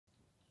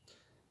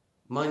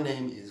My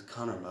name is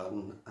Conor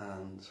Madden,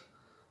 and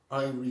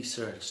I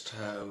researched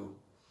how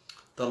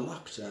the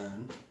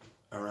lockdown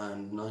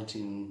around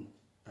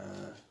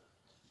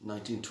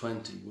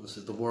 1920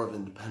 was the War of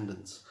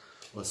Independence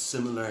was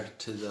similar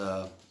to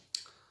the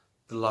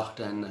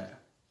lockdown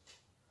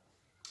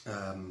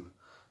now.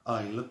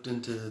 I looked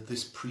into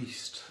this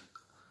priest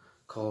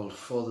called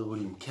Father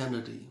William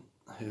Kennedy,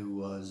 who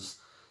was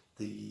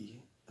the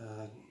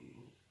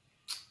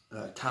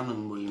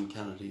Canon William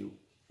Kennedy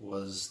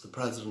was the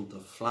president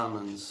of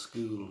Flaman's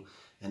school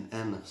in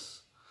Ennis.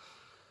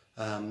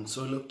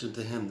 So I looked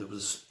into him. There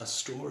was a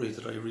story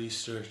that I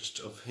researched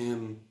of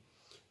him,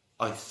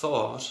 I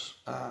thought,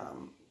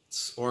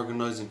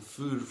 organising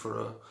food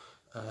for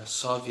a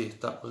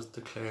Soviet that was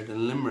declared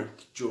in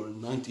Limerick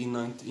during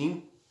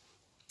 1919.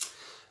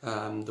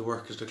 The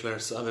workers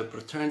declared Soviet,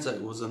 but it turns out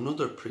it was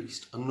another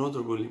priest,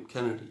 another William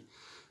Kennedy,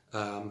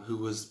 who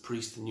was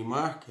priest in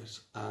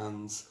Newmarket,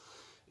 and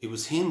it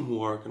was him who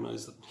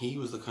organised it. He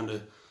was the kind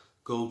of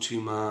go-to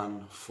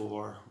man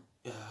for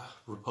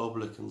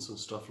Republicans and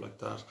stuff like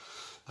that,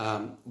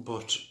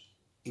 but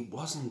it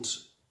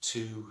wasn't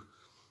to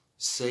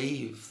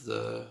save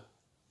the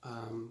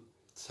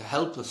to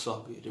help the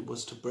Soviet. It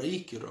was to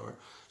break it, or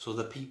so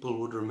that people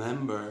would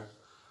remember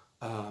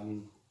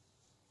who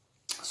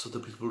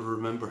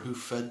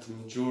fed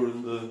them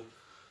during the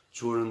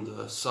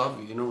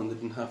Soviet, you know, when they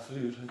didn't have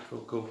food.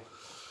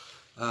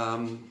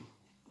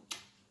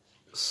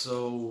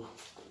 So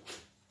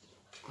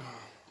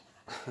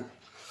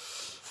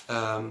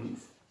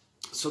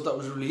that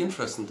was really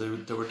interesting.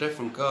 There were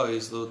different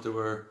guys, though they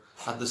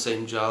had the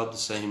same job, the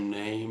same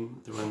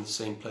name, they were in the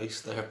same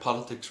place. Their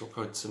politics were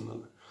quite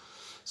similar.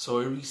 So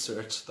I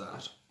researched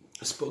that.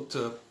 I spoke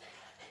to a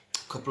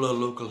couple of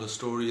local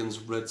historians,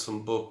 read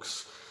some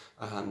books,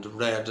 and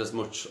read as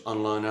much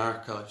online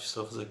archive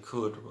stuff as I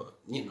could. But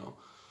you know,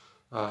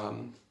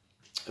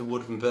 it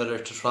would have been better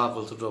to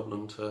travel to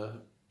Dublin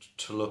to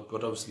look,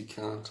 but obviously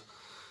can't.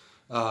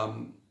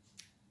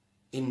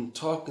 In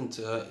talking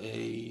to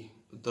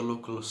the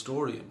local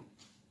historian,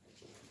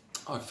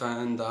 I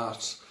found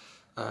that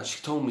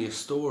she told me a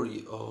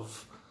story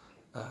of,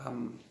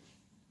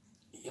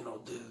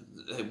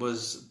 it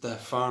was the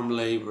farm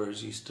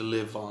labourers used to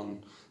live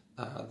on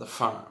the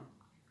farm.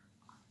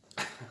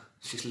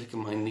 She's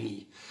licking my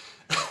knee.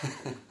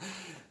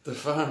 The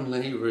farm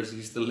labourers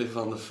used to live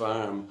on the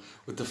farm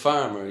with the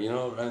farmer, you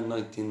know, around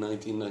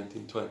 1919,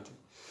 1920.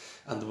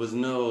 And there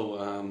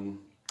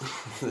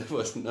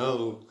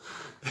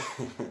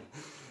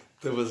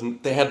was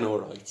they had no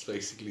rights,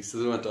 basically, so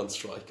they went on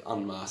strike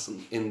en masse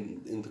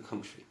in the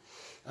country.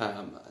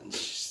 And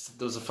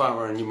there was a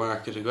farmer in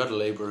Newmarket who got a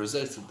labourer who was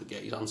out of the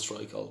gate on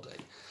strike all day.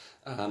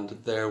 And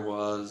there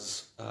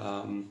was,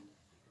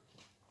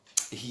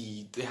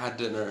 they had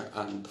dinner,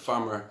 and the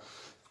farmer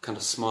kind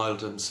of smiled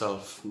to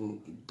himself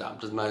and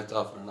dabbed his mouth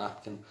off with a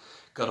napkin,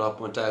 got up,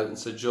 went out and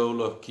said, "Joe,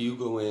 look, you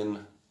go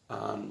in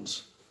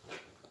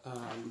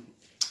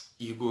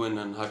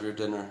and have your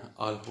dinner,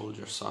 I'll hold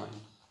your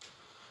sign."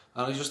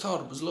 And I just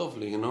thought it was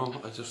lovely, you know.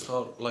 I just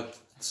thought, like,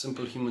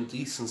 simple human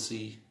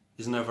decency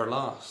is never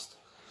lost,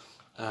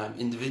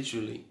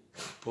 individually,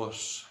 but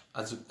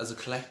as a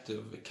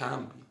collective it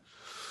can be.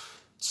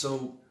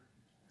 So,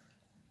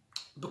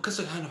 because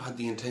I kind of had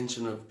the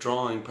intention of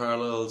drawing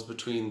parallels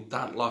between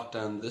that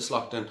lockdown and this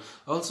lockdown,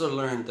 I also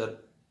learned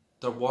that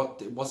it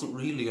wasn't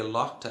really a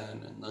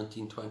lockdown in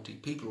 1920.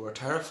 People were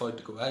terrified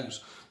to go out,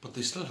 but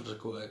they still had to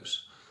go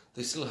out.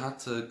 They still had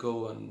to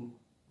go and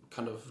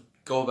kind of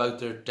go about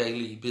their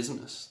daily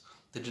business.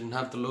 They didn't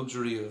have the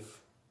luxury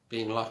of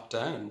being locked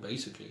down,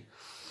 basically.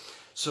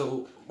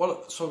 So I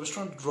was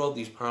trying to draw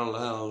these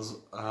parallels,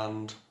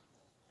 and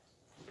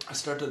I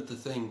started to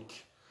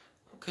think,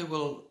 okay,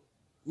 well,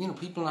 you know,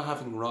 people not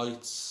having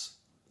rights,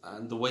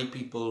 and the way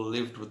people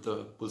lived with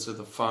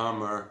the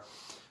farmer.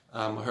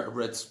 I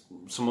read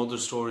some other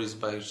stories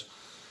about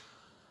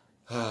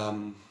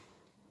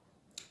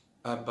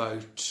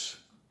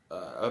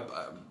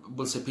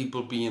we'll say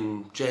people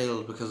being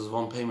jailed because of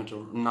unpayment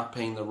or not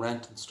paying their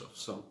rent and stuff.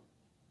 So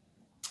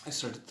I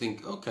started to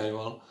think, okay,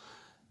 well,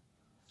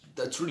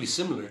 that's really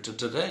similar to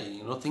today.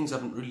 You know, things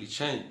haven't really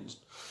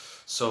changed.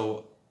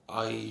 So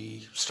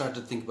I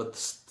started to think about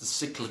the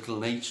cyclical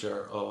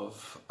nature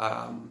of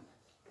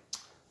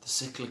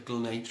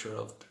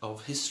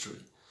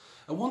history.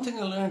 And one thing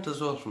I learned as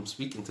well from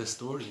speaking to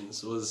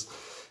historians was,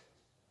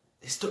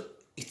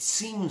 it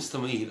seems to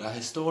me that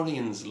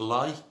historians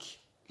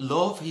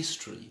love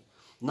history,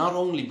 not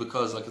only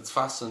because like it's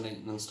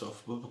fascinating and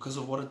stuff, but because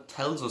of what it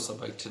tells us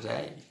about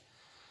today.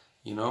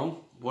 You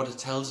know, what it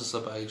tells us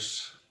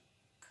about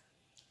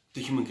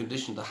the human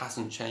condition that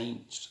hasn't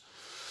changed.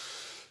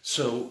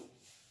 So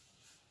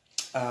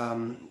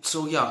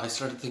yeah, I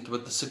started to think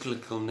about the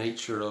cyclical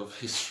nature of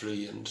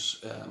history, and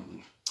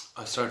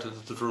I started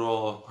to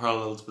draw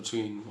parallels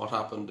between what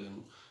happened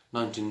in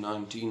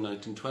 1919,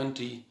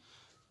 1920,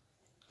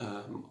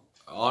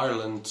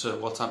 Ireland, to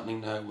what's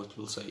happening now with,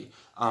 we'll say,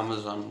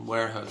 Amazon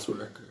warehouse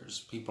workers,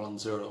 people on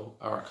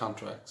 0-hour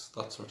contracts,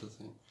 that sort of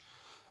thing.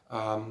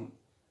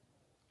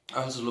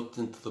 I also looked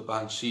into the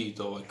Banshee,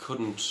 though I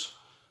couldn't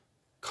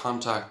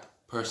contact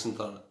the person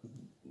that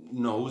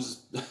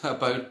knows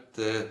about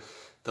the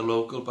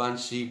local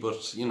Banshee,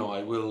 but you know,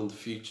 I will in the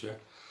future.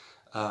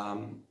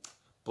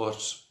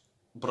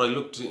 But I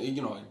looked,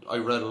 you know, I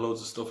read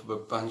loads of stuff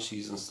about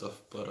Banshees and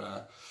stuff,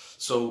 but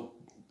so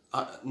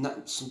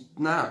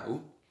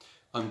now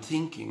I'm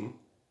thinking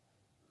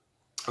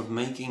of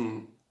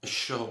making a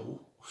show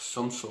of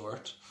some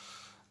sort,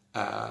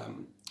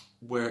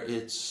 where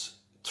it's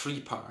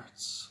 3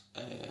 parts,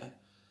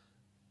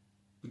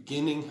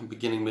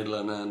 beginning, middle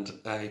and end,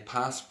 a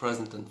past,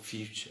 present and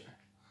future.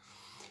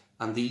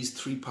 And these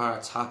 3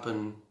 parts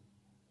happen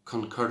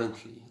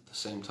concurrently at the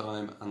same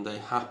time, and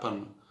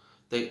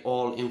they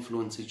all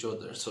influence each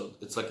other. So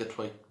it's like a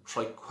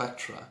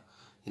triquetra,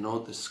 you know,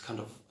 this kind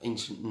of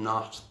ancient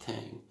knot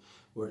thing,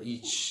 where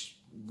each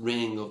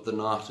ring of the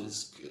knot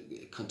is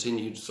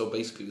continued. So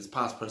basically it's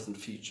past, present,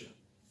 future.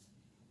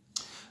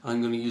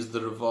 I'm going to use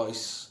the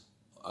voice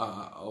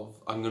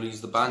I'm going to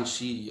use the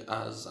Banshee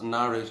as a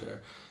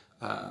narrator,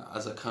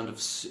 as a kind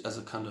of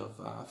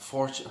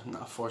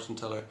fortune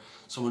teller,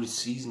 someone who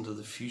sees into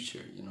the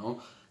future, you know,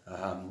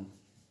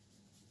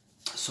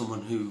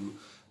 someone who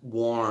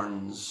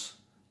warns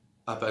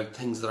about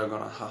things that are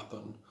going to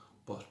happen,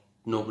 but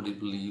nobody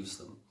believes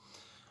them.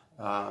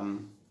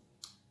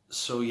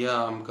 So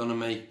yeah,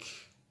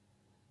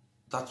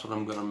 that's what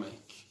I'm gonna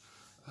make.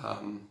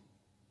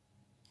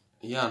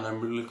 Yeah, and I'm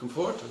really looking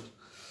forward to it.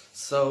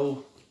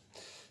 So,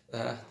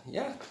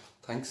 yeah,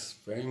 thanks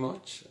very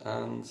much,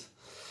 and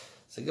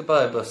say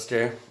goodbye,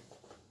 Buster.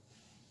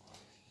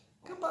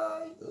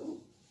 Goodbye.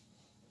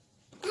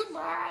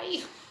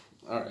 Goodbye.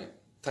 All right.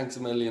 Thanks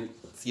a million.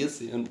 See you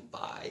soon.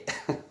 Bye.